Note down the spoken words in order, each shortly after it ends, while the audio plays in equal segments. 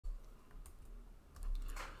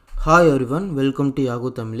Hi everyone, welcome to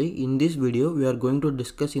YaguTamizhi. In this video, we are going to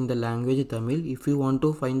discuss in the language Tamil. If you want to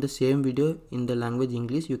find the same video in the language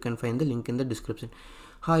English, you can find the link in the description.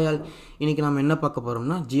 Hi all, இன்னைக்கு நாம என்ன பார்க்க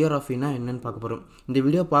போறோம்னா ஜியோகிராஃபினா என்னன்னு பார்க்க போறோம். இந்த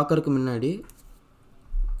video பார்க்கறதுக்கு முன்னாடி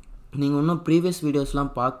நீங்கள் இன்னும் ப்ரீவியஸ்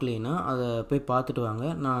வீடியோஸ்லாம் பார்க்கலைன்னா அதை போய் பார்த்துட்டு வாங்க.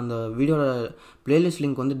 நான் அந்த வீடியோட பிளேலிஸ்ட்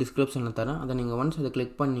லிங்க் வந்து டிஸ்கிரிப்ஷனில் தரேன். அதை நீங்கள் ஒன்ஸ் அதை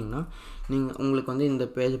கிளிக் பண்ணிங்கன்னா உங்களுக்கு வந்து இந்த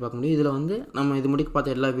பேஜ் பார்க்க முடியும். இதில் வந்து நம்ம இது முடிக்க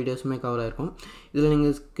பார்த்த எல்லா வீடியோஸுமே கவர் ஆகிருக்கும். இதில்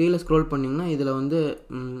நீங்கள் கீழே ஸ்க்ரோல் பண்ணிங்கன்னா இதில் வந்து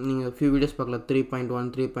நீங்கள் ஃபியூ வீடியோஸ் பார்க்கலாம். 3.1,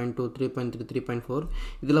 3.2, 3.3, 3.4.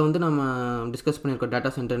 இதில் வந்து நம்ம டிஸ்கஸ் பண்ணியிருக்கோம்.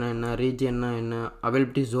 டேட்டா சென்டர்னா என்ன, ரீஜியன்னா என்ன,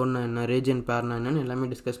 அவைலபிலிட்டி ஜோன்னா என்ன, ரீஜியன் பேர்னா என்னன்னு எல்லாமே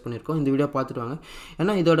டிஸ்கஸ் பண்ணியிருக்கோம். இந்த வீடியோ பார்த்துட்டு வாங்க.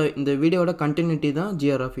 ஏன்னா இந்த வீடியோட கண்டினியூட்டி தான்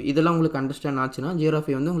ஜியோகிராஃபி. இதெல்லாம் உங்களுக்கு அண்டர்ஸ்டாண்ட் ஆச்சுன்னா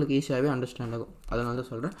ஜியோகிராஃபி வந்து உங்களுக்கு ஈஸியாகவே அண்டர்ஸ்டாண்ட் ஆகும். அதனால தான்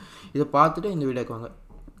சொல்கிறேன். இதை பார்த்துட்டு இந்த வீடியோக்கு வாங்க.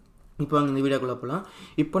 இப்போ அங்கே இந்த வீடியோக்குள்ளே போகலாம்.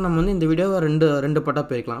 இப்போ நம்ம வந்து இந்த வீடியோவை ரெண்டு பாட்டாக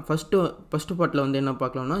பிரிக்கலாம். ஃபஸ்ட்டு பாட்டில் வந்து என்ன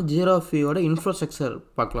பார்க்கலாம்னா ஜியோகிராஃபியோட இன்ஃப்ராஸ்ட்ரக்சர்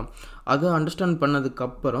பார்க்கலாம். அதை அண்டர்ஸ்டாண்ட்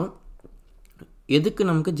பண்ணதுக்கப்புறம் எதுக்கு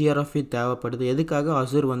நமக்கு ஜியோகிராஃபி தேவைப்படுது, எதுக்காக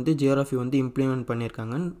அசூர் வந்து ஜியோகிராஃபி வந்து இம்ப்ளிமெண்ட்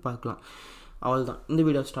பண்ணியிருக்காங்கன்னு பார்க்கலாம். அவள் தான் இந்த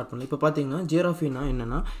வீடியோ ஸ்டார்ட் பண்ணலாம். இப்போ பார்த்தீங்கன்னா ஜியோகிராஃபினா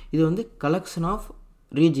என்னென்னா இது வந்து கலெக்ஷன் ஆஃப்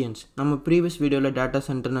ரீஜியன்ஸ். நம்ம ப்ரீவியஸ் வீடியோவில் டேட்டா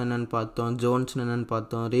சென்டர்னு என்னென்னு பார்த்தோம், ஜோன்ஸ்னு என்னென்னு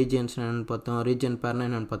பார்த்தோம், ரீஜியன்ஸ்னு என்னென்னு பார்த்தோம், ரீஜியன் பேர்னா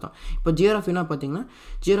என்னென்னு பார்த்தோம். இப்போ ஜியோகிராஃபினா பார்த்தீங்கன்னா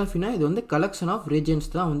ஜியோகிராஃபினா இது வந்து கலெக்ஷன் ஆஃப்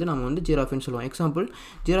ரீஜியன்ஸ் தான் வந்து நம்ம வந்து ஜியோகிராஃபின்னு சொல்லுவோம். எக்ஸாம்பிள்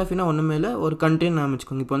ஜியோகிராஃபினா ஒன்றுமே இல்லை, ஒரு கண்ட்ரின்னு நான்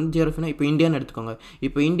வச்சுக்கோங்க. இப்போ வந்து ஜியோகிராஃபினா இப்போ இந்தியான்னு எடுத்துக்கோங்க.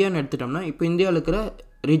 இப்போ இந்தியான்னு எடுத்துட்டோம்னா இப்போ இந்தியாவில் இருக்கிற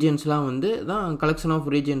ரீஜியன்ஸ்லாம் வந்து தான் கலெக்ஷன்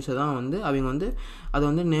ஆஃப் ரீஜியன்ஸை தான் வந்து அவங்க வந்து அதை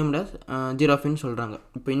வந்து நேம்ட் அஸ் ஜியோகிராஃபின்னு சொல்கிறாங்க.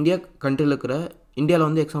 இப்போ இந்தியா கண்ட்ரியில் இருக்கிற இந்தியாவில்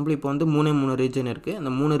வந்து எக்ஸாம்பிள் இப்போ வந்து 3 ரீஜன் இருக்குது. அந்த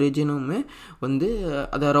 3 ரீஜனுமே வந்து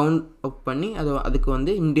அதை ரவுண்ட் அப் பண்ணி அதுக்கு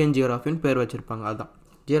வந்து இந்தியன் ஜியோகிராஃபின்னு பேர் வச்சுருப்பாங்க. அதுதான்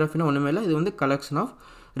ஜியோகிராஃபின்னு ஒன்றுமே இல்லை, இது வந்து கலெக்ஷன் ஆஃப்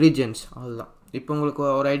ரீஜன்ஸ். அதுதான் இப்போ உங்களுக்கு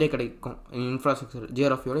ஒரு ஐடியா கிடைக்கும் இன்ஃப்ராஸ்ட்ரக்சர்,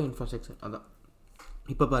 ஜியோகிராஃபியோட இன்ஃப்ராஸ்ட்ரக்சர். அதான்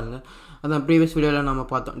இப்போ பாருங்கள், அதான் ப்ரீவியஸ் வீடியோவில் நம்ம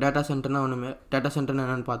பார்த்தோம். டேட்டா சென்டர்னா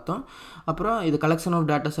என்னென்னு பார்த்தோம். அப்புறம் இது கலெக்ஷன் ஆஃப்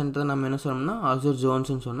டேட்டா சென்டர் நம்ம என்ன சொன்னோம்னா அசூர்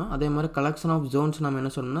ஜோன்ஸ்னு சொன்னோம். அதே மாதிரி கலெக்ஷன் ஆஃப் ஜோன்ஸ் நம்ம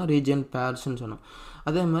என்ன சொன்னோம்னா ரீஜியன் பேர்ஸ்ன்னு சொன்னோம்.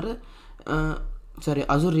 அதே மாதிரி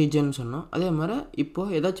அசூர் ரீஜன் சொன்னோம். அதே மாதிரி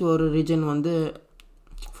இப்போது ஏதாச்சும் ஒரு ரீஜன் வந்து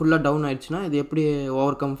ஃபுல்லாக டவுன் ஆகிடுச்சுன்னா இது எப்படி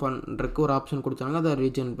ஓவர் கம் பண்ணுறதுக்கு ஒரு ஆப்ஷன் கொடுத்தாங்க. அதை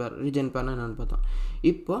ரீஜன் பேர்னா என்னென்னு பார்த்தோம்.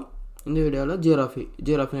 இப்போ இந்த வீடியோவில்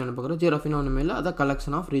ஜியோகிராஃபின்னு என்ன பார்க்குறோம். ஜியோகிராஃபின்னு ஒன்றுமே இல்லை, அதான்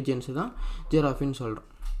கலெக்ஷன் ஆஃப் ரீஜன்ஸ் தான் ஜியோகிராஃபின்னு சொல்கிறோம்.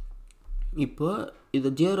 இப்போது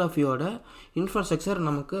இது ஜியோகிராஃபியோட இன்ஃப்ராஸ்ட்ரக்சர்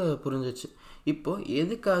நமக்கு புரிஞ்சிச்சு. இப்போது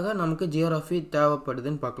எதுக்காக நமக்கு ஜியோகிராஃபி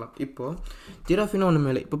தேவைப்படுதுன்னு பார்க்கலாம். இப்போது ஜியோகிராஃபின்னு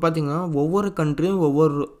ஒன்றுமே இல்லை. இப்போ பார்த்திங்கன்னா ஒவ்வொரு கண்ட்ரியும்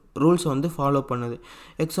ஒவ்வொரு ரூல்ஸை வந்து ஃபாலோ பண்ணுது.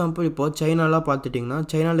 எக்ஸாம்பிள் இப்போது சைனாலாம் பார்த்துட்டிங்கன்னா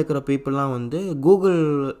சைனாவில் இருக்கிற பீப்புளெலாம் வந்து கூகுள்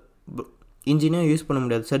இன்ஜினே யூஸ் பண்ண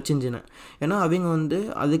முடியாது, சர்ச் இன்ஜினை. ஏன்னா அவங்க வந்து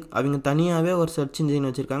அவங்க தனியாகவே ஒரு சர்ச் இன்ஜின்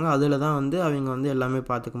வச்சுருக்காங்க. அதில் தான் வந்து அவங்க வந்து எல்லாமே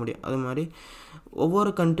பார்த்துக்க முடியும். அது மாதிரி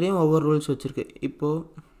ஒவ்வொரு கண்ட்ரியும் ஒவ்வொரு ரூல்ஸ் வச்சுருக்கு. இப்போது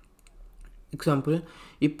எக்ஸாம்பிள்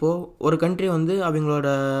இப்போது ஒரு கண்ட்ரி வந்து அவங்களோட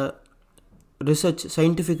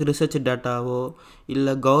சயின்டிஃபிக் ரிசர்ச் டேட்டாவோ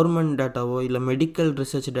இல்லை கவர்மெண்ட் டேட்டாவோ இல்லை medical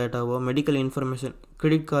research டேட்டாவோ, medical information,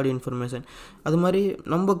 credit card information, அது மாதிரி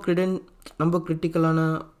நம்ம கிரிட்டிக்கலான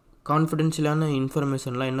கான்ஃபிடென்ஷியலான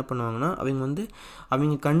இன்ஃபர்மேஷன்லாம் என்ன பண்ணுவாங்கன்னா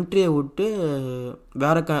அவங்க கண்ட்ரியை விட்டு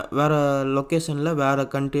வேறு லொக்கேஷனில் வேறு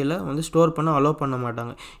கண்ட்ரியில் வந்து ஸ்டோர் பண்ண அலோவ் பண்ண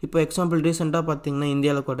மாட்டாங்க. இப்போ எக்ஸாம்பிள் ரீசெண்டாக பார்த்திங்கன்னா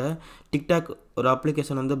இந்தியாவில் கூட டிக்டாக் ஒரு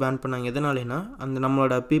அப்ளிகேஷன் வந்து பேன் பண்ணாங்க. எதனாலேன்னா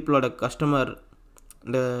நம்மளோட பீப்புளோட கஸ்டமர்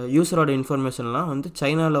இந்த யூஸரோட இன்ஃபர்மேஷன்லாம் வந்து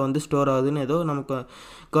சைனாவில் வந்து ஸ்டோர் ஆகுதுன்னு ஏதோ நமக்கு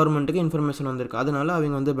கவர்மெண்ட்டுக்கு இன்ஃபர்மேஷன் வந்திருக்கு. அதனால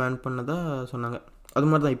அவங்க வந்து பேன் பண்ணதாக சொன்னாங்க. அது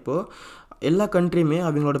மாதிரி தான் இப்போது எல்லா கண்ட்ரியுமே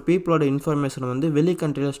அவங்களோட பீப்புளோட இன்ஃபர்மேஷனை வந்து வெளி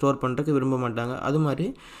கண்ட்ரியில் ஸ்டோர் பண்ணுறதுக்கு விரும்ப மாட்டாங்க. அது மாதிரி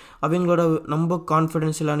அவங்களோட ரொம்ப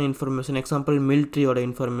கான்ஃபிடென்ஷியலான இன்ஃபர்மேஷன், எக்ஸாம்பிள் மிலிட்ரியோட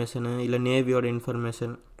இன்ஃபர்மேஷனு இல்லை நேவியோட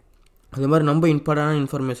இன்ஃபர்மேஷன், அது மாதிரி ரொம்ப இம்பார்ட்டண்டான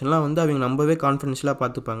இன்ஃபர்மேஷன்லாம் வந்து அவங்க ரொம்பவே கான்ஃபிடென்ஷியலாக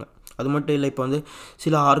பார்த்துப்பாங்க. அது மட்டும் இல்லை, இப்போ வந்து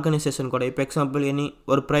சில ஆர்கனைசேஷன் கூட இப்போ எக்ஸாம்பிள்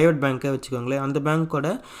ஒரு ப்ரைவேட் பேங்க்கை வச்சுக்கோங்களேன். அந்த பேங்க்கோட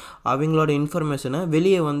அவங்களோட இன்ஃபர்மேஷனை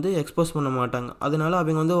வெளியே வந்து எக்ஸ்போஸ் பண்ண மாட்டாங்க. அதனால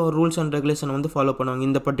அவங்க வந்து ஒரு ரூல்ஸ் அண்ட் ரெகுலேஷனை வந்து ஃபாலோ பண்ணுவாங்க.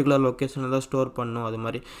 இந்த பர்டிகுலர் லொக்கேஷனில் தான் ஸ்டோர் பண்ணணும். அது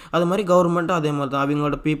மாதிரி கவர்மெண்ட்டும் அதே மாதிரி தான்.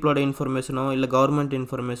 அவங்களோட பீப்புளோட இன்ஃபர்மேஷனோ இல்லை கவர்மெண்ட்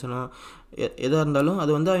இன்ஃபர்மேஷனோ எதாக இருந்தாலும்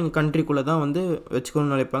அது வந்து அவங்க கண்ட்ரிக்குள்ளே தான் வந்து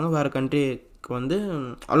வச்சுக்கணும்னு நினைப்பாங்க. வேறு கண்ட்ரிக்கு வந்து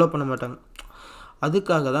அலோவ் பண்ண மாட்டாங்க.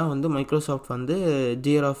 அதுக்காக தான் வந்து மைக்ரோசாஃப்ட் வந்து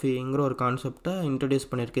ஜியோகிராஃபிங்கிற ஒரு கான்செப்டை இன்ட்ரடியூஸ்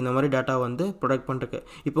பண்ணியிருக்கு, இந்த மாதிரி டேட்டா வந்து ப்ரொடக்ட் பண்ணுறதுக்கு.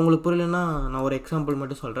 இப்போ உங்களுக்கு புரியலன்னா நான் ஒரு எக்ஸாம்பிள்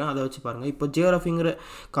மட்டும் சொல்கிறேன், அதை வச்சு பாருங்கள். இப்போ ஜியோகிராஃபிங்கிற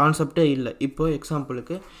கான்செப்டே இல்லை. இப்போ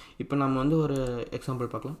எக்ஸாம்பிளுக்கு இப்போ நம்ம வந்து ஒரு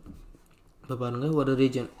எக்ஸாம்பிள் பார்க்கலாம். இப்போ பாருங்கள், ஒரு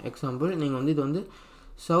ரீஜன் எக்ஸாம்பிள் நீங்கள் வந்து இது வந்து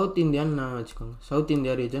சவுத் இந்தியான்னு நான் வச்சுக்கோங்க, சவுத்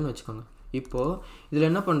இந்தியா ரீஜன் வச்சுக்கோங்க. இப்போது இதில்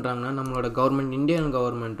என்ன பண்ணுறாங்கன்னா நம்மளோட இந்தியன்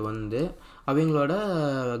கவர்மெண்ட் வந்து அவங்களோட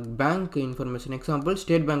bank information, example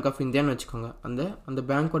state bank of இந்தியான்னு வச்சுக்கோங்க. அந்த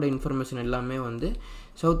பேங்க்கோட இன்ஃபர்மேஷன் எல்லாமே வந்து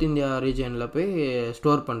சவுத் இந்தியா ரீஜனில் போய்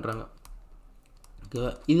ஸ்டோர் பண்ணுறாங்க.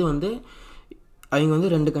 இது வந்து அவங்க வந்து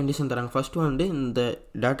 2 கண்டிஷன் தராங்க. ஃபர்ஸ்ட் வந்து இந்த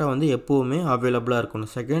டேட்டா வந்து எப்போவுமே அவைலபிளாக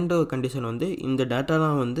இருக்கணும். செகண்ட் கண்டிஷன் வந்து இந்த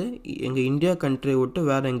டேட்டாலாம் வந்து எங்கள் இந்தியா கண்ட்ரியை விட்டு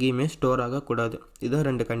வேறு எங்கேயுமே ஸ்டோர் ஆகக்கூடாது. இதுதான்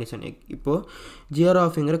 2 கண்டிஷன். இப்போது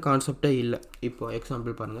ஜியோகிராஃபிங்கிற கான்செப்டே இல்லை. இப்போது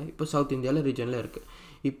எக்ஸாம்பிள் பாருங்கள். இப்போ சவுத் இந்தியாவில் ரீஜனில் இருக்குது.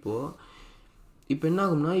 இப்போ என்ன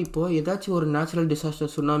ஆகும்னா, இப்போது ஏதாச்சும் ஒரு நேச்சுரல் டிசாஸ்டர்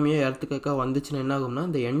சுனாமியோ எர்த்குவேக்கோ வந்துச்சுன்னா என்ன ஆகும்னா,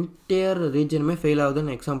 இந்த என்டையர் ரீஜனுமே ஃபெயில்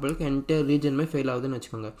ஆகுதுன்னு எக்ஸாம்பிளுக்கு என்டையர் ரீஜனுமே ஃபெயில் ஆகுதுன்னு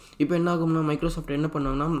வச்சுக்கோங்க. இப்போ என்ன ஆகும்னா, மைக்ரோசாஃப்ட் என்ன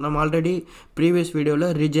பண்ணாங்கன்னா, நம்ம ஆல்ரெடி ப்ரீவியஸ் வீடியோவில்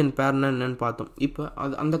ரீஜன் பேர்னா என்னன்னு பார்த்தோம். இப்போ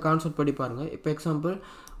அந்த கான்செப்ட் படி பாருங்கள். இப்போ எக்ஸாம்பிள்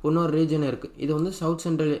இன்னொரு ரீஜன் இருக்குது. இது வந்து சவுத்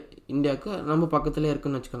சென்ட்ரல் இந்தியாவுக்கு நம்ம பக்கத்துலேயே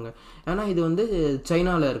இருக்குதுன்னு வச்சுக்கோங்க. ஏன்னா இது வந்து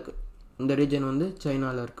சைனாவில் இருக்குது. இந்த ரீஜன் வந்து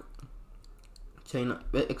சைனாவில் இருக்குது. சைனா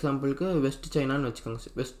எக்ஸாம்பிளுக்கு வெஸ்ட் சைனான்னு வச்சுக்கோங்க.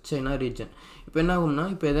 West China region. இப்போ என்ன ஆகும்னா,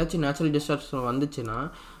 இப்போ ஏதாச்சும் நேச்சுரல் டிசாஸ்டர் வந்துச்சுன்னா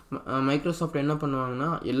மைக்ரோசாஃப்ட் என்ன பண்ணுவாங்கன்னா,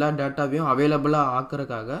 எல்லா டேட்டாவையும் அவைலபிளாக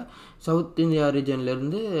ஆக்கிறதுக்காக சவுத் இந்தியா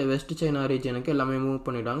ரீஜன்லேருந்து வெஸ்ட் சைனா ரீஜனுக்கு எல்லாமே மூவ்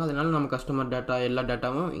பண்ணிவிடுவாங்க. அதனால் நம்ம கஸ்டமர் டேட்டா எல்லா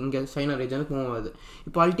டேட்டாவும் இங்கே சைனா ரீஜனுக்கு மூவ் ஆகுது.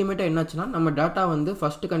 இப்போ அல்டிமேட்டாக என்னாச்சுன்னா, நம்ம டேட்டா வந்து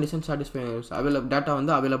ஃபஸ்ட்டு கண்டிஷன் சாட்டிஸ்ஃபை டேட்டா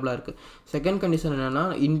வந்து அவைலபிளாக இருக்குது. செகண்ட் கண்டிஷன் என்னென்னா,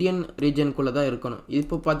 இந்தியன் ரீஜனுக்குள்ளே தான் இருக்கணும்.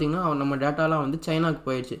 இப்போ பார்த்தீங்கன்னா நம்ம டேட்டாலாம் வந்து சைனாக்கு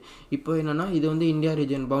போயிடுச்சு. இப்போ என்னென்னா, இது வந்து இந்தியா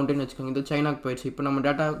ரீஜன் பவுண்டரின்னு வச்சுக்கோங்க. இது சைனாக்கு போயிடுச்சு. இப்போ நம்ம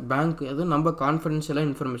டேட்டா பேங்க் எதுவும் நம்ம கான்ஃபிடென்ஷியலாக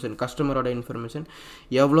இன்ஃபர்மேஷன், கஸ்டமரோட இன்ஃபர்மேஷன்,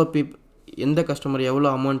 எவ்வளோ எந்த கஸ்டமர் எவ்வளோ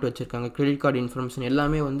அமௌண்ட் வச்சுருக்காங்க, கிரெடிட் கார்டு இன்ஃபர்மேஷன்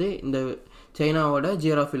எல்லாமே வந்து இந்த சைனாவோட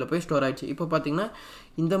ஜியோகிராஃபியில் போய் ஸ்டோர் ஆகிடுச்சு. இப்போ பார்த்திங்கன்னா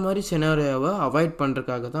இந்த மாதிரி சினாரியோவை அவாய்ட்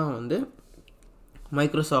பண்ணுறதுக்காக தான் வந்து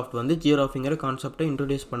மைக்ரோசாஃப்ட் வந்து ஜியோகிராஃபிங்கிற கான்செப்டை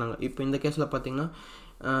இன்ட்ரடியூஸ் பண்ணாங்க. இப்போ இந்த கேஸில் பார்த்திங்கன்னா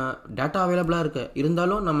டேட்டா அவைலபிளாக இருக்குது,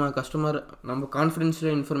 இருந்தாலும் நம்ம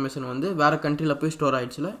கான்ஃபிடென்ஷியல் இன்ஃபர்மேஷன் வந்து வேறு கண்ட்ரியில் போய் ஸ்டோர்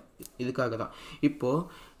ஆகிடுச்சுல, இதுக்காக தான். இப்போது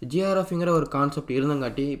ஜியோகிராஃபிங்கிற ஒரு கான்செப்ட்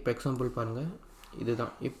இருந்தங்காட்டி இப்போ எக்ஸாம்பிள் பாருங்கள்.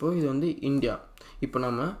 இதுதான். இப்போது இது வந்து இந்தியா. இப்போ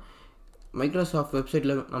நம்ம மைக்ரோசாஃப்ட்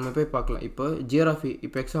வெப்சைட்டில் நம்ம போய் பார்க்கலாம். இப்போ ஜியோகிராஃபி,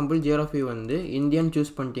 இப்போ எக்ஸாம்பிள் ஜியோகிராஃபி வந்து இந்தியன்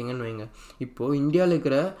சூஸ் பண்ணிட்டீங்கன்னு வைங்க. இப்போது இந்தியாவில்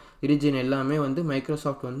இருக்கிற ரீஜன் எல்லாமே வந்து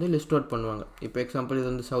மைக்ரோசாஃப்ட் வந்து லிஸ்ட் அவுட் பண்ணுவாங்க. இப்போ எக்ஸாம்பிள் இது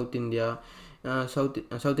வந்து சவுத் இந்தியா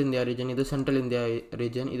ரீஜன், இது சென்ட்ரல் இந்தியா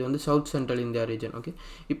ரீஜன், இது வந்து south central India region. Okay,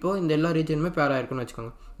 இப்போது இந்த எல்லா ரீஜனுமே பேர் ஆயிருக்குன்னு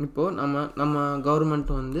வச்சுக்கோங்க. இப்போது நம்ம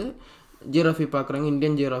கவர்மெண்ட் வந்து ஜியோகிராஃபி பார்க்குறாங்க.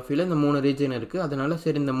 இந்தியன் ஜியோகிராஃபியில் இந்த 3 ரீஜன் இருக்குது. அதனால்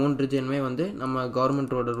சரி, இந்த 3 ரீஜனுமே வந்து நம்ம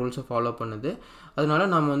கவர்மெண்ட்டோட ரூல்ஸை ஃபாலோ பண்ணுது. அதனால்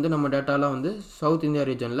நம்ம வந்து நம்ம டேட்டாலாம் வந்து சவுத் இந்தியா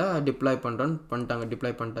ரீஜனில் டிப்ளாய்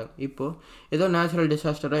பண்ணிட்டாங்க. இப்போது ஏதோ நேச்சுரல்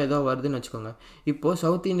டிசாஸ்டராக ஏதோ வருதுன்னு வச்சுக்கோங்க. இப்போது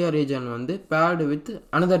சவுத் இந்தியா ரீஜன் வந்து பேர்டு வித்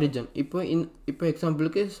அனதர் ரீஜன். இப்போ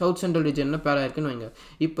எக்ஸாம்பிளுக்கு சவுத் சென்ட்ரல் ரீஜனில் பேர் ஆயிருக்குன்னு வைங்க.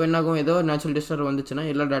 இப்போ என்னாகும், ஏதோ நேச்சுரல் டிசாஸ்டர் வந்துச்சுன்னா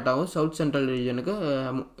எல்லா டேட்டாவும் சவுத் சென்ட்ரல் ரீஜனுக்கு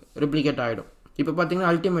ரெப்ளிகேட் ஆகிடும். இப்போ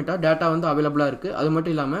பார்த்தீங்கன்னா அல்டிமேட்டாக டேட்டா வந்து அவைலபிளாக இருக்குது. அது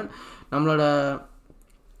மட்டும் இல்லாமல் நம்மளோட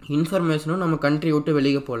இன்ஃபர்மேஷனும் நம்ம கண்ட்ரி விட்டு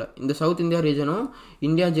வெளியே போகல. இந்த சவுத் இந்தியா ரீஜனும்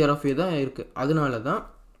இந்தியா ஜியோகிராஃபி தான் இருக்குது. அதனால தான்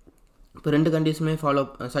இப்போ 2 கண்டிஷனுமே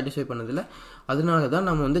சாட்டிஸ்ஃபை பண்ணதில்லை. அதனால தான்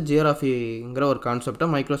நம்ம வந்து ஜியோகிராஃபிங்கிற ஒரு கான்செப்டை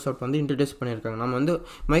மைக்ரோசாஃப்ட் வந்து இன்ட்ரடியூஸ் பண்ணியிருக்காங்க. நம்ம வந்து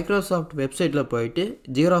மைக்ரோசாஃப்ட் வெப்சைட்டில் போயிட்டு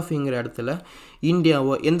ஜியோகிராஃபிங்கிற இடத்துல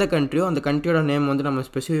இந்தியாவோ எந்த கண்ட்ரியோ அந்த கண்ட்ரியோட நேம் வந்து நம்ம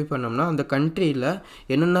ஸ்பெசிஃபை பண்ணோம்னா, அந்த கண்ட்ரியில்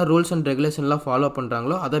என்னென்ன ரூல்ஸ் அண்ட் ரெகுலேஷன்லாம் ஃபாலோ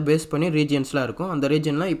பண்ணுறாங்களோ அதை பேஸ் பண்ணி ரீஜன்ஸ்லாம் இருக்கும். அந்த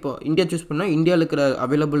ரீஜன்லாம் இப்போ இந்தியா சூஸ் பண்ணால் இந்தியாவில் இருக்கிற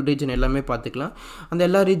அவைலபிள் ரீஜன் எல்லாமே பார்த்துக்கலாம். அந்த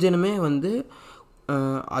எல்லா ரீஜனுமே வந்து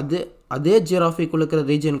அதே ஜியோகிராஃபிக்குள்ள இருக்கிற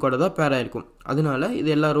ரீஜன் கூட தான் பேர் ஆயிருக்கும். அதனால இது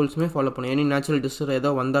எல்லா ரூல்ஸுமே ஃபாலோ பண்ணும். எனி நேச்சுரல் டிசாஸ்டர் ஏதோ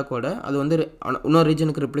வந்தால் கூட அது வந்து இன்னொரு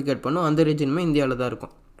ரீஜனுக்கு ரெப்ளிகேட் பண்ணும். அந்த ரீஜனுமே இந்தியாவில் தான்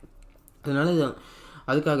இருக்கும். அதனால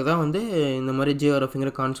அதுக்காக தான் வந்து இந்த மாதிரி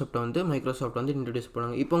ஜியோகிராஃபிங்கிற கான்செப்டை வந்து மைக்ரோசாஃப்ட் வந்து இன்ட்ரடியூஸ்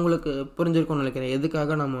பண்ணுவாங்க. இப்போ உங்களுக்கு புரிஞ்சிருக்கும்னு நினைக்கிறேன்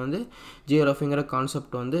எதுக்காக நம்ம வந்து ஜியோகிராஃபிங்கிற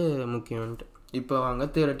கான்செப்ட் வந்து முக்கியம்ன்ட்டு. இப்போ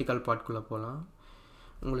வாங்க தியரட்டிக்கல் பார்ட்குள்ளே போகலாம்.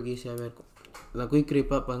 உங்களுக்கு ஈஸியாகவே இருக்கும். அதான் குயிக்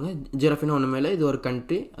ரீப்பாக பாருங்கள். ஜியோகிராஃபின்னு ஒன்று மேலே இது ஒரு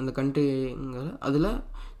கண்ட்ரி. அந்த கண்ட்ரிங்கிற அதில்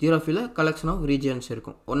ஜியோகிராஃபியில் கலெக்ஷன் ஆஃப் ரீஜன்ஸ்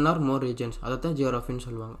இருக்கும். 1 or more ரீஜன்ஸ், அதை தான் ஜியோகிராஃபின்னு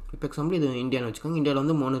சொல்லுவாங்க. இப்போ எக்ஸாம்பிள் இது இந்தியான்னு வச்சுக்கோங்க. இந்தியாவில்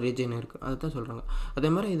வந்து 3 ரீஜன் இருக்குது, அதை தான் சொல்கிறாங்க. அதே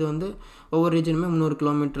மாதிரி இது வந்து ஒவ்வொரு ரீஜனுமே 300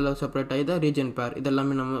 கிலோமீட்டரில் செப்பரேட் ஆகி தான் ரீஜன் பேர்.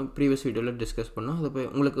 இதெல்லாமே நம்ம ப்ரீவியஸ் வீடியோவில் டிஸ்கஸ் பண்ணோம். அதை போய்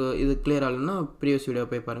உங்களுக்கு இது கிளியர் ஆகலைன்னா ப்ரீவியஸ் வீடியோ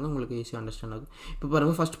போய் பாருங்கள், உங்களுக்கு ஈஸியாக அண்டர்ஸ்டாண்ட் ஆகும். இப்போ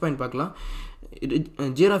பாருங்கள், ஃபஸ்ட் பாயிண்ட் பார்க்கலாம்.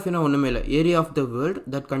 ஜியோகிராஃபினா ஒன்றுமே இல்லை, area of the world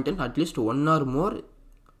that content at least 1 or more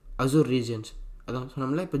Azure regions. அதான்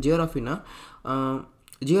சொன்னோம்ல. இப்போ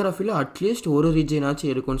ஜியோகிராஃபியில் அட்லீஸ்ட் ஒரு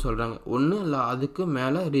ரீஜனாச்சும் இருக்குன்னு சொல்கிறாங்க. ஒன்று இல்லை அதுக்கு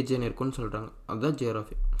மேலே ரீஜன் இருக்குன்னு சொல்கிறாங்க. அதுதான்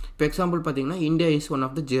ஜியோகிராஃபி. இப்போ எக்ஸாம்பிள் பார்த்தீங்கன்னா India is one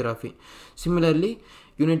of the geography. Similarly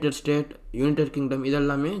United state, United kingdom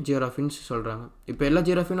இதெல்லாமே ஜியோகிராஃபின்னு சொல்கிறாங்க. இப்போ எல்லா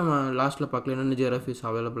ஜியோகிராஃபியும் நம்ம லாஸ்ட்டில் பார்க்கல என்னென்ன ஜியோகிராஃபிஸ்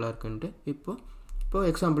அவைலபிளாக இருக்குன்ட்டு. இப்போ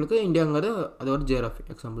எக்ஸாம்பிளுக்கு இந்தியாங்கிறது அதோட ஜியோகிராஃபி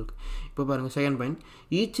எக்ஸாம்பிளுக்கு. இப்போ பாருங்கள், second point,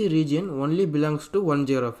 each region only belongs to one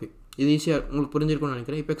geography. இது ஈஸியாக உங்களுக்கு புரிஞ்சிருக்கும்னு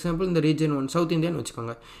நினைக்கிறேன். இப்போ எக்ஸாம்பிள் இந்த ரீஜன் சவுத் இந்தியான்னு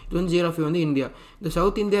வச்சுக்கோங்க. இது வந்து ஜியோகிராஃபி வந்து இந்தியா. இந்த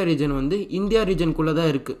சவுத் இந்தியா ரீஜன் வந்து இந்தியா ரீஜனுக்குள்ளே தான்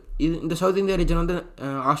இருக்குது. இந்த சவுத் இந்தியா ரீஜன் வந்து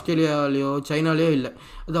ஆஸ்திரேலியாலேயோ சைனாலேயோ இல்லை.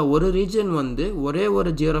 அதான் ஒரு ரீஜன் வந்து ஒரே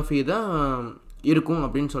ஒரு ஜியோகிராஃபி தான் இருக்கும்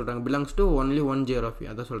அப்படின்னு சொல்கிறாங்க. Belongs to only one geography,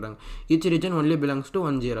 அதான் சொல்கிறாங்க. Each region only belongs to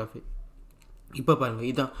one geography. இப்போ பாருங்கள்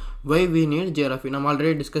இதான் வை வி நீட் ஜியோகிராஃபி. நம்ம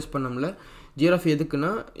ஆல்ரெடி டிஸ்கஸ் பண்ணோம்ல. ஜியோகிராஃபி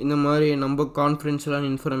எதுக்குன்னா இந்த மாதிரி நம்ம கான்ஃபிடென்ஷியலான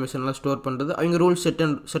இன்ஃபர்மேஷன்லாம் ஸ்டோர் பண்ணுறது. அவங்க ரூல்ஸ்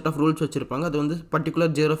செட் ஆஃப் ரூல்ஸ் வச்சுருப்பாங்க. அது வந்து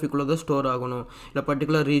பர்டிகுலர் ஜியோகிராஃபிக்குள்ளே தான் ஸ்டோர் ஆகணும், இல்லை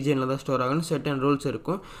பர்டிகுலர் ரீஜனில் தான் ஸ்டோர் ஆகணும், செட்டன் ரூல்ஸ்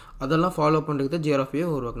இருக்கும். அதெல்லாம் ஃபாலோ பண்ணுறதுக்கு தான் ஜியோகிராஃபியை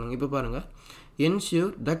உருவாக்கணும். இப்போ பாருங்கள்,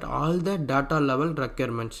 ensure that all the data level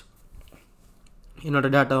requirements.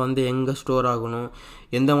 என்னோடய டேட்டா வந்து எங்கே ஸ்டோர் ஆகணும்,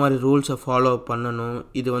 எந்த மாதிரி ரூல்ஸை ஃபாலோ பண்ணணும்,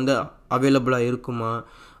 இது வந்து அவைலபிளாக இருக்குமா,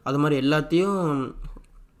 அது மாதிரி எல்லாத்தையும்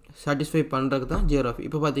சாட்டிஸ்ஃபை பண்ணுறதுக்கு தான் ஜியோகிராஃபி.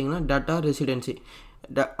 இப்போ பார்த்தீங்கன்னா டேட்டா ரெசிடென்சி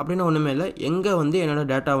அப்படின்னா ஒன்றுமே இல்லை, எங்கே வந்து என்னோடய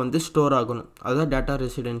டேட்டா வந்து ஸ்டோர் ஆகணும், அதுதான் டேட்டா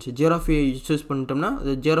ரெசிடென்சி. ஜியோகிராஃபி சூஸ் பண்ணிட்டோம்னா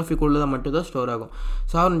அது ஜியோகிராஃபிக்குள்ளே தான் மட்டும் தான் ஸ்டோர் ஆகும்.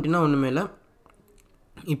 சாவரன்ட்டினா ஒன்றுமே இல்லை.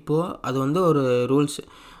 இப்போது அது வந்து ஒரு ரூல்ஸ்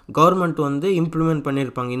கவர்மெண்ட் வந்து இம்ப்ளிமெண்ட்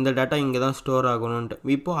பண்ணியிருப்பாங்க, இந்த டேட்டா இங்கே தான் ஸ்டோர் ஆகணுன்ட்டு.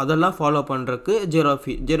 இப்போது அதெல்லாம் ஃபாலோ பண்ணுறதுக்கு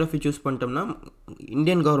ஜியோகிராஃபி சூஸ் பண்ணிட்டோம்னா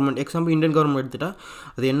Indian government, example Indian government எடுத்துகிட்டா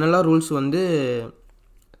அது என்னெல்லாம் ரூல்ஸ் வந்து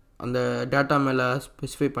அந்த டேட்டா மேலே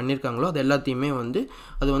ஸ்பெசிஃபை பண்ணியிருக்காங்களோ அது எல்லாத்தையுமே வந்து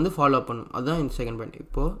அது வந்து ஃபாலோ பண்ணும். அதுதான் இந்த செகண்ட் பாயிண்ட்.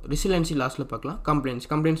 இப்போது ரெசிலென்சி லாஸ்ட்டில் பார்க்கலாம்.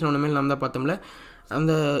 கம்ப்ளைண்ட்ஸ் ஒன்றுமே நம்ம தான் பார்த்தோம்ல,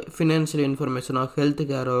 அந்த ஃபினான்ஷியல் இன்ஃபர்மேஷனோ, ஹெல்த்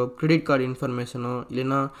கேரோ, கிரெடிட் கார்டு இன்ஃபர்மேஷனோ,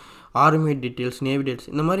 இல்லைன்னா ஆர்மி டீட்டெயில்ஸ், நேவி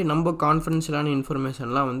டீட்டெயில்ஸ், இந்த மாதிரி நம்ம கான்ஃபிடென்ஷியலான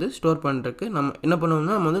இன்ஃபர்மேஷன்லாம் வந்து ஸ்டோர் பண்ணுறதுக்கு நம்ம என்ன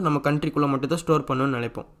பண்ணுவோம்னா நம்ம வந்து நம்ம கண்ட்ரிக்குள்ளே மட்டும் தான் ஸ்டோர் பண்ணணும்னு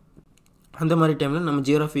நினைப்போம். அந்த மாதிரி டைமில் நம்ம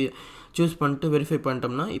ஜியோகிராஃபி சூஸ் பண்ணிட்டு வெரிஃபை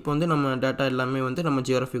பண்ணிட்டோம்னா இப்போ வந்து நம்ம டேட்டா எல்லாமே வந்து நம்ம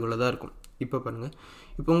ஜியோகிராஃபிக்குள்ளே தான் இருக்கும். இப்போ பாருங்கள்,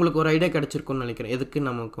 இப்போ உங்களுக்கு ஒரு ஐடியா கிடச்சிருக்குன்னு நினைக்கிறேன் எதுக்கு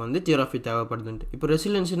நமக்கு வந்து ஜியோகிராஃபி தேவைப்படுதுன்ட்டு. இப்போ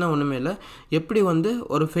ரெசிலியன்ஸ்னா ஒன்றுமே இல்லை, எப்படி வந்து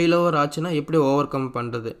ஒரு ஃபெயிலோவர் ஆச்சுன்னா எப்படி ஓவர் கம்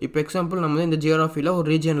பண்ணுறது. இப்போ எக்ஸாம்பிள் நம்ம வந்து இந்த ஜியோகிராஃபியில் ஒரு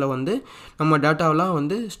ரீஜனில் வந்து நம்ம டேட்டாவெலாம்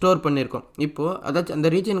வந்து ஸ்டோர் பண்ணியிருக்கோம். இப்போது அதாச்சும் அந்த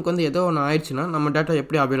ரீஜனுக்கு வந்து ஏதோ ஒன்று ஆயிடுச்சுன்னா நம்ம டேட்டா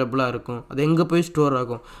எப்படி அவைலபிளாக இருக்கும், அது எங்கே போய் ஸ்டோர்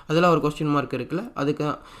ஆகும், அதெல்லாம் ஒரு கொஸ்டின் மார்க் இருக்குல்ல.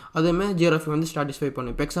 அதுமாதிரி ஜியோகிராஃபி வந்து சாட்டிஸ்ஃபை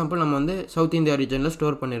பண்ணும். இப்போ எக்ஸாம்பிள் நம்ம வந்து சவுத் இந்தியா ரீஜனில்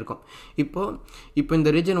ஸ்டோர் பண்ணியிருக்கோம். இப்போ இந்த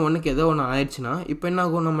ரீஜன் ஒன்றுக்கு ஏதோ ஒன்று ஆயிடுச்சுன்னா இப்போ என்ன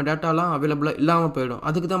ஆகும், நம்ம டேட்டாலாம் அவைலபிளாக இல்லாமல் போயிடும்.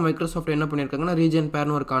 அதுக்கு தான் மைக்ரோசாஃப்ட் என்ன பண்ணியிருக்காங்கன்னா ரீஜன்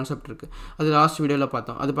பேர்னு ஒரு கான்செப்ட் இருக்குது. அது லாஸ்ட் வீடியோவில்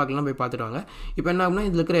பார்த்தோம், அது பார்க்கலாம், போய் பார்த்துட்டு வாங்க. இப்போ என்ன ஆகுனா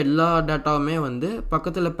இதில் இருக்கிற எல்லா டேட்டாவுமே வந்து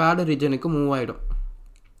பக்கத்தில் பேடு ரீஜனுக்கு மூவ் ஆகிடும்.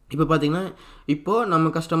 இப்போ பார்த்தீங்கன்னா இப்போது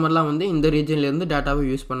நம்ம கஸ்டமர்லாம் வந்து இந்த ரீஜன்லேருந்து டேட்டாவை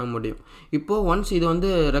யூஸ் பண்ண முடியும். இப்போது ஒன்ஸ் இது வந்து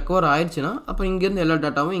ரெக்கவர் ஆயிடுச்சுன்னா அப்போ இங்கேருந்து எல்லா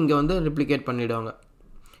டேட்டாவும் இங்கே வந்து ரிப்ளிகேட் பண்ணிவிடுவாங்க.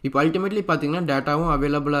 இப்போ அல்டிமேட்லி பார்த்தீங்கன்னா டேட்டாவும்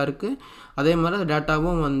அவைலபிளாக இருக்குது, அதே மாதிரி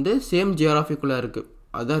டேட்டாவும் வந்து சேம் ஜியோகிராஃபிக்குள்ளே இருக்குது.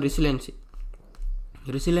 அதுதான்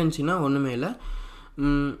ரெசிலென்சினா ஒன்றுமே இல்லை.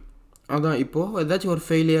 அதான் இப்போது ஏதாச்சும் ஒரு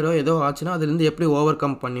ஃபெயிலியரோ ஏதோ ஆச்சுன்னா அதுலேருந்து எப்படி ஓவர்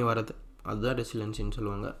கம் பண்ணி வரது, அதுதான் ரெசிலென்சின்னு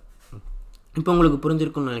சொல்லுவாங்க. இப்போ உங்களுக்கு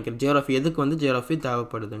புரிஞ்சிருக்குன்னு நினைக்கிறேன் ஜியோகிராஃபி எதுக்கு வந்து ஜியோகிராஃபி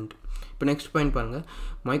தேவைப்படுதுன்ட்டு. இப்போ நெக்ஸ்ட் பாயிண்ட் பாருங்கள்,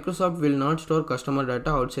 Microsoft will not store customer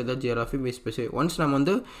data out side the geography we specify. Once நம்ம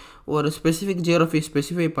வந்து ஒரு ஸ்பெசிஃபிக் ஜியோகிராஃபி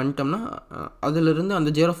ஸ்பெசிஃபை பண்ணிட்டோம்னா அதிலிருந்து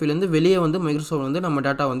அந்த ஜியோகிராஃபிலேருந்து வெளியே வந்து மைக்ரோசாஃப்ட் வந்து நம்ம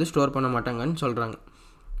டேட்டா வந்து ஸ்டோர் பண்ண மாட்டாங்கன்னு சொல்கிறாங்க.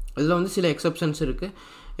 இதில் வந்து சில எக்ஸப்ஷன்ஸ் இருக்குது.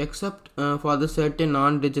 எக்ஸப்ட் ஃபார் த சர்டன்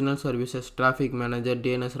நான் regional services, traffic manager,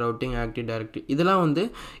 DNS routing, active directory, இதெல்லாம் வந்து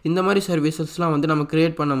இந்த மாதிரி சர்வீசஸ்லாம் வந்து நம்ம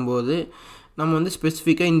க்ரியேட் பண்ணும்போது நம்ம வந்து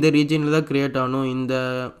ஸ்பெசிஃபிக்காக இந்த ரீஜனில் தான் க்ரியேட் ஆகணும், இந்த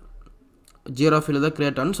ஜியோகிராஃபியில் தான்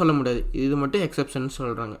க்ரியேட் ஆகணும்னு சொல்ல முடியாது. இது மட்டும் எக்ஸப்ஷன்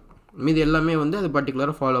சொல்கிறாங்க. மீது எல்லாமே வந்து அது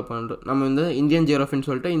பர்டிகுலராக ஃபாலோ பண்ணுறோம். நம்ம வந்து இந்தியன் ஜியோகிராஃபின்னு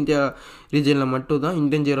சொல்லிட்டு இந்தியா ரீஜனில் மட்டும் தான்,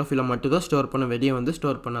 இந்தியன் ஜியோகிராஃபியில் மட்டும் தான் ஸ்டோர் பண்ண, வெளியே வந்து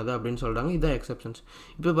ஸ்டோர் பண்ணாது அப்படின்னு சொல்கிறாங்க. இதுதான் எக்ஸப்ஷன்ஸ்.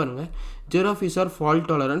 இப்போ பாருங்கள், ஜியோகிராஃபிஸ் R fault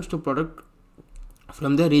tolerance to protect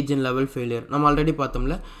from the region level failure. நம்ம ஆல்ரெடி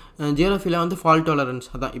பார்த்தோம்ல ஜியோகிராஃபியில் வந்து ஃபால்ட் டாலரன்ஸ்.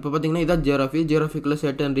 அதான் இப்போ பார்த்தீங்கன்னா இதான் ஜியோகிராஃபிக்குள்ளே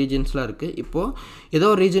சர்டன் ரீஜன்ஸ்லாம் இருக்குது. இப்போது ஏதோ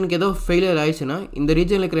ஒரு ரீஜனுக்கு ஏதோ ஃபெயிலியர் ஆயிடுச்சுன்னா இந்த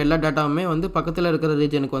ரீஜனில் இருக்கிற எல்லா டேட்டாவுமே வந்து பக்கத்தில் இருக்கிற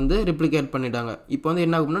ரீஜனுக்கு வந்து ரிப்ளிகேட் பண்ணிட்டாங்க. இப்போ வந்து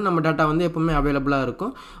என்ன ஆகும்னா நம்ம டேட்டா வந்து எப்போவுமே அவைலபிளாக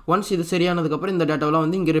இருக்கும். ஒன்ஸ் இது சரியானதுக்கப்புறம் இந்த டேட்டாவெலாம்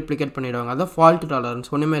வந்து இங்கே ரிப்ளிகேட் பண்ணிவிடுவாங்க. அதான் ஃபால்ட்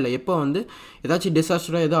டாலரன்ஸ். ஒன்றுமே இல்லை, எப்போ வந்து ஏதாச்சும்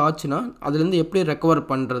டிசாஸ்டராக ஏதோ ஆச்சுன்னா அதுலேருந்து எப்படி ரெக்கவர்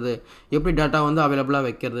பண்ணுறது, எப்படி டேட்டா வந்து அவைலபிளாக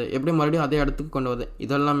வைக்கிறது, எப்படி மறுபடியும் அதே இடத்துக்கு கொண்டு வருது,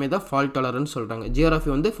 இதெல்லாமே தான் ஃபால்ட் டாலரன்ஸ் சொல்கிறாங்க.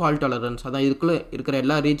 ஜியோகிராஃபி வந்து ஃபால்ட் டாலரன்ஸ். அதான் இதுக்குள்ளே இருக்கிற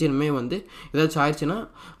எல்லா ரீஜனுமே வந்து ஏதாச்சும் ஆயிடுச்சுன்னா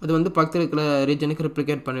அது வந்து பக்கத்தில் இருக்கிற ரீஜனுக்கு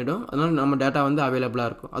ரிப்ளிகேட் பண்ணிவிடும். அதனால் நம்ம டேட்டா வந்து அவைலபிளாக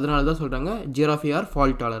இருக்கும். அதனால தான் சொல்கிறாங்க ஜியோகிராஃபி ஆர்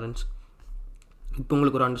ஃபால்ட் டாலரன்ஸ். இப்போ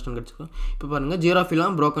உங்களுக்கு ஒரு அண்டர்ஸ்டாண்ட் கிடச்சிருக்கும். இப்போ பாருங்கள்,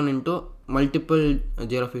 ஜியோகிராஃபிலாம் ப்ரோக்கன் இன்ட்டு மல்டிபிள்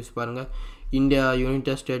ஜியோகிராஃபிஸ். பாருங்கள், India,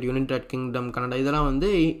 United state, United kingdom, Canada, இதெல்லாம் வந்து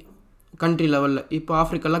கண்ட்ரி லெவலில். இப்போ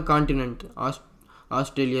ஆஃப்ரிக்காலாம் continent,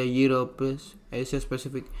 Australia, Europe, Asia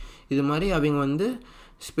specific, இது மாதிரி அவங்க வந்து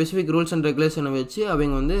ஸ்பெசிஃபிக் ரூல்ஸ் அண்ட் ரெகுலேஷனை வச்சு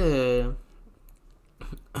அவங்க வந்து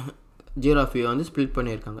ஜியோகிராஃபியை வந்து ஸ்ப்ளிட்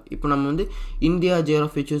பண்ணியிருக்காங்க. இப்போ நம்ம வந்து இந்தியா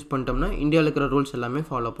ஜியோகிராஃபி சூஸ் பண்ணிட்டோம்னா இந்தியாவில் இருக்கிற ரூல்ஸ் எல்லாமே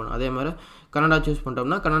ஃபாலோ பண்ணும். அதே மாதிரி கனடா சூஸ்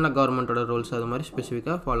பண்ணிட்டோம்னா கனடா கவர்மெண்ட்டோட ரூல்ஸ் அது மாதிரி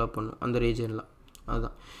ஸ்பெசிஃபிக்காக ஃபாலோ பண்ணும் அந்த ரீஜனில்.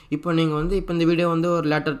 அதுதான் இப்போ நீங்கள் வந்து இப்போ இந்த வீடியோ வந்து ஒரு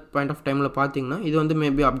லேட்டர் பாயிண்ட் ஆஃப் டைமில் பார்த்தீங்கன்னா இது வந்து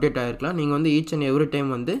மேபி அப்டேட் ஆகிருக்கலாம். நீங்கள் வந்து ஈச் அண்ட் எவ்ரி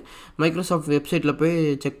டைம் வந்து மைக்ரோசாஃப்ட் வெப்சைட்டில் போய்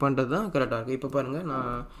செக் பண்ணுறது தான் கரெக்டாக இருக்குது. இப்போ பாருங்கள்,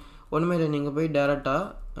 நான் ஒன்றுமே இல்லை, நீங்கள் போய் டேரெக்டாக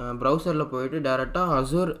ப்ரௌசரில் போயிட்டு டேரெக்டாக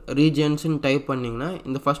Azure ரீஜன்ஸ்ன்னு டைப் பண்ணிங்கன்னா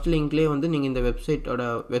இந்த ஃபஸ்ட் லிங்க்லேயே வந்து நீங்கள் இந்த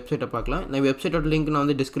வெப்சைட்டை பார்க்கலாம். இந்த வெப்சைட்டோட லிங்க் நான்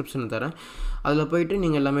வந்து டிஸ்கிரிப்ஷனில் தரேன். அதில் போய்ட்டு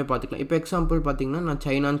நீங்கள் எல்லாமே பார்த்துக்கலாம். இப்போ எக்ஸாம்பிள் பார்த்தீங்கன்னா நான்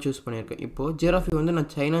சைனான்னு சூஸ் பண்ணியிருக்கேன். இப்போது ஜியோகிராஃபி வந்து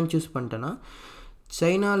நான் சைனான்னு சூஸ் பண்ணிட்டேன்னா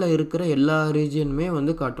சைனாவில் இருக்கிற எல்லா ரீஜியனுமே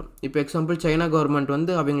வந்து காட்டும். இப்போ எக்ஸாம்பிள் சைனா கவர்மெண்ட்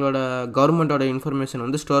வந்து அவங்களோட கவர்மெண்ட்டோட இன்ஃபர்மேஷன்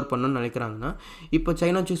வந்து ஸ்டோர் பண்ணணும்னு நினைக்கிறாங்கன்னா இப்போ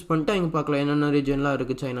சைனா சூஸ் பண்ணிட்டு அவங்க பார்க்கலாம் என்னென்ன ரீஜன்லாம்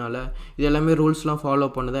இருக்குது சைனாவில், இது எல்லாமே ரூல்ஸ்லாம் ஃபாலோ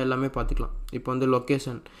பண்ணுதா எல்லாமே பார்த்துக்கலாம். இப்போ வந்து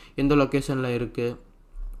லொக்கேஷன் எந்த லொக்கேஷனில் இருக்குது,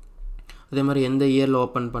 அதே மாதிரி எந்த இயரில்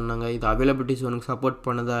ஓப்பன் பண்ணாங்க, இது அவைலபிலிட்டி ஜோனுக்கு சப்போர்ட்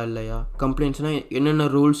பண்ணுதா இல்லையா, கம்ப்ளைண்ட்ஸ்னால் என்னென்ன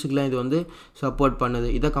ரூல்ஸுக்கெலாம் இது வந்து சப்போர்ட் பண்ணுது,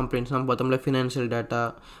 இதை கம்ப்ளைண்ட்ஸ் நம்ம பார்த்தோம்ல ஃபினான்ஷியல் டேட்டா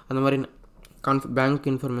அந்த மாதிரி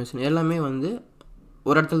பேங்க் இன்ஃபர்மேஷன் எல்லாமே வந்து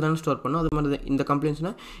ஒரு இடத்துல தானே ஸ்டோர் பண்ணோம். அது மாதிரி இந்த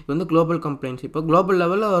கம்ப்ளைண்ட்ஸ்னால் இது வந்து குளோபல் கம்ப்ளைண்ட்ஸ். இப்போ குளோபல்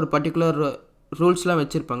லெவலில் ஒரு பர்டிகுலர் ரூல்ஸ்லாம்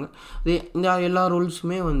வச்சுருப்பாங்க. அது இந்த எல்லா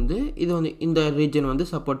ரூல்ஸுமே வந்து இது வந்து இந்த ரீஜன் வந்து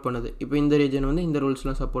சப்போர்ட் பண்ணுது, இப்போ இந்த ரீஜன் வந்து இந்த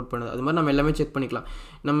ரூல்ஸ்லாம் சப்போர்ட் பண்ணுது. அது மாதிரி நம்ம எல்லாமே செக் பண்ணிக்கலாம்.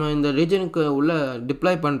 நம்ம இந்த ரீஜனுக்கு உள்ள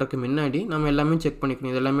டிப்ளாய் பண்ணுறதுக்கு முன்னாடி நம்ம எல்லாமே செக்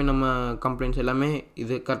பண்ணிக்கணும். இது எல்லாமே நம்ம கம்ப்ளைண்ட்ஸ் எல்லாமே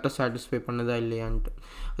இது கரெக்டாக சாட்டிஸ்ஃபை பண்ணுதா இல்லையான்ட்டு.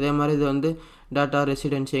 அதே மாதிரி இது வந்து டேட்டா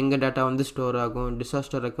ரெசிடென்சி எங்கே டேட்டா வந்து ஸ்டோர் ஆகும்,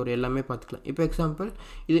 டிசாஸ்டர் ரெக்கவரி எல்லாமே பார்த்துக்கலாம். இப்போ எக்ஸாம்பிள்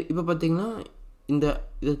இப்போ பார்த்திங்கன்னா இதை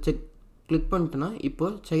கிளிக் பண்ணிட்டேன்னா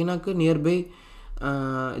இப்போது சைனாக்கு நியர்பை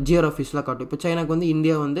ஜியோகிராஃபிஸ்லாம் காட்டும். இப்போ சைனாக்கு வந்து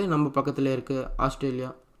இந்தியா வந்து நம்ம பக்கத்தில் இருக்குது, ஆஸ்திரேலியா,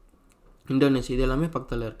 இந்தோனேஷியா இது எல்லாமே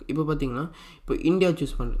பக்கத்தில் இருக்குது. இப்போ பார்த்திங்கன்னா இப்போ இந்தியா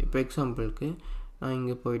சூஸ் பண்ணுறேன். இப்போ எக்ஸாம்பிளுக்கு நான்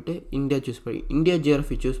இங்கே போய்ட்டு இந்தியா சூஸ் பண்ணி இந்தியா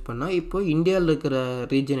ஜியோகிராஃபி சூஸ் பண்ணால் இப்போது இந்தியாவில் இருக்கிற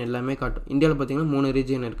ரீஜன் எல்லாமே காட்டும். இந்தியாவில் பார்த்திங்கன்னா 3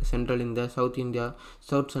 ரீஜன் இருக்குது. Central India, south India,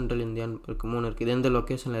 south central இந்தியான்னு இருக்குது 3 இருக்குது. இது எந்த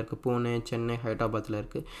லொக்கேஷனில் இருக்குது, பூனே, சென்னை, ஹைதராபாத்தில்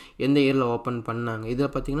இருக்குது. எந்த இயரில் ஓப்பன் பண்ணாங்க,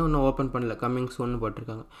 இதில் பார்த்திங்கன்னா இன்னும் ஓப்பன் பண்ணல, கம்மிங் சோன்னு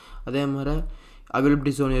போட்டிருக்காங்க. அதே மாதிரி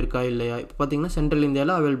அவைலபிலிட்டி ஜோன் இருக்கா இல்லையா, இப்போ பார்த்திங்கன்னா சென்ட்ரல்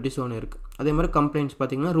இந்தியாவில் அவைலபிலிட்டி ஜோன் இருக்குது. அதே மாதிரி கம்ப்ளைண்ட்ஸ்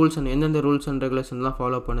பார்த்திங்கன்னா ரூல்ஸ் அண்ட் எந்தெந்த ரூல்ஸ் அண்ட் ரெகுலேஷன்லாம்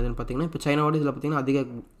ஃபாலோ பண்ணுதுன்னு பார்த்திங்கன்னா இப்போ சைனாவோட இதில் பார்த்திங்கன்னா அதிக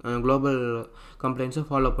குளோபல் கம்ப்ளைண்ட்ஸை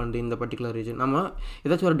ஃபாலோ பண்ணுது இந்த பர்டிகுலர் ரீஜன். நம்ம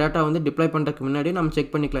ஏதாச்சும் ஒரு டேட்டா வந்து டிப்ளாய் பண்ணுறதுக்கு முன்னாடி நம்ம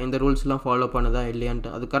செக் பண்ணிக்கலாம் இந்த ரூல்ஸ்லாம் ஃபாலோ பண்ணுதா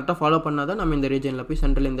இல்லையான்ட்டு. அது கரெக்டாக ஃபாலோ பண்ணால் தான் நம்ம இந்த ரீஜனில் போய்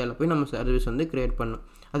சென்ட்ரல் இந்தியாவில் போய் நம்ம சர்வீஸ் வந்து க்ரியேட் பண்ணணும்.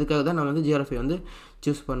 அதுக்காக தான் நம்ம வந்து ஜியோகிராஃபி வந்து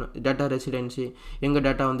சூஸ் பண்ணணும். டேட்டா ரெசிடென்சி எங்கள்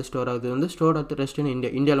டேட்டா வந்து ஸ்டோர் ஆகுது வந்து ஸ்டோர் அட் ரெஸ்ட் இன்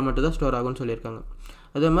இந்தியாவில் மட்டும் தான் ஸ்டோர் ஆகும்னு சொல்லியிருக்காங்க.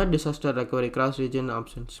 அதே மாதிரி disaster recovery cross region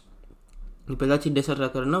options. இப்போ ஏதாச்சும் டிசாஸ்டர்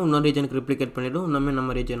ரெக்கவரினா இன்னொரு ரீஜனுக்கு ரிப்ளிகேட் பண்ணிவிடும், இன்னுமே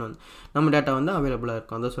நம்ம ரீஜன் வந்து நம்ம டேட்டா வந்து அவைலபிளாக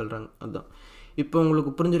இருக்கும், அதான் சொல்கிறாங்க. அதுதான் இப்போ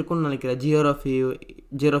உங்களுக்கு புரிஞ்சிருக்கும்னு நினைக்கிறேன்.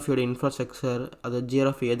 ஜியோகிராஃபியோட இன்ஃப்ராஸ்ட்ரக்சர், அது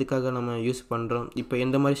ஜியோகிராஃபி எதுக்காக நம்ம யூஸ் பண்ணுறோம், இப்போ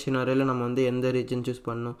எந்த மாதிரி சினாரியில் நம்ம வந்து எந்த ரீஜன் சூஸ்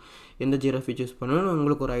பண்ணணும், எந்த ஜியோகிராஃபி சூஸ் பண்ணணும்னு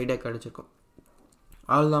உங்களுக்கு ஒரு ஐடியா கிடச்சிருக்கும்.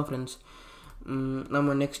 அவ்வளோதான் ஃப்ரெண்ட்ஸ்.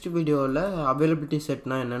 நம்ம நெக்ஸ்ட் வீடியோவில் அவைலபிலிட்டி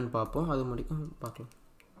செட்னா என்னென்னு பார்ப்போம். அது முடிக்கும் பார்க்கலாம்.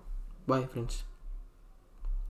 Bye friends.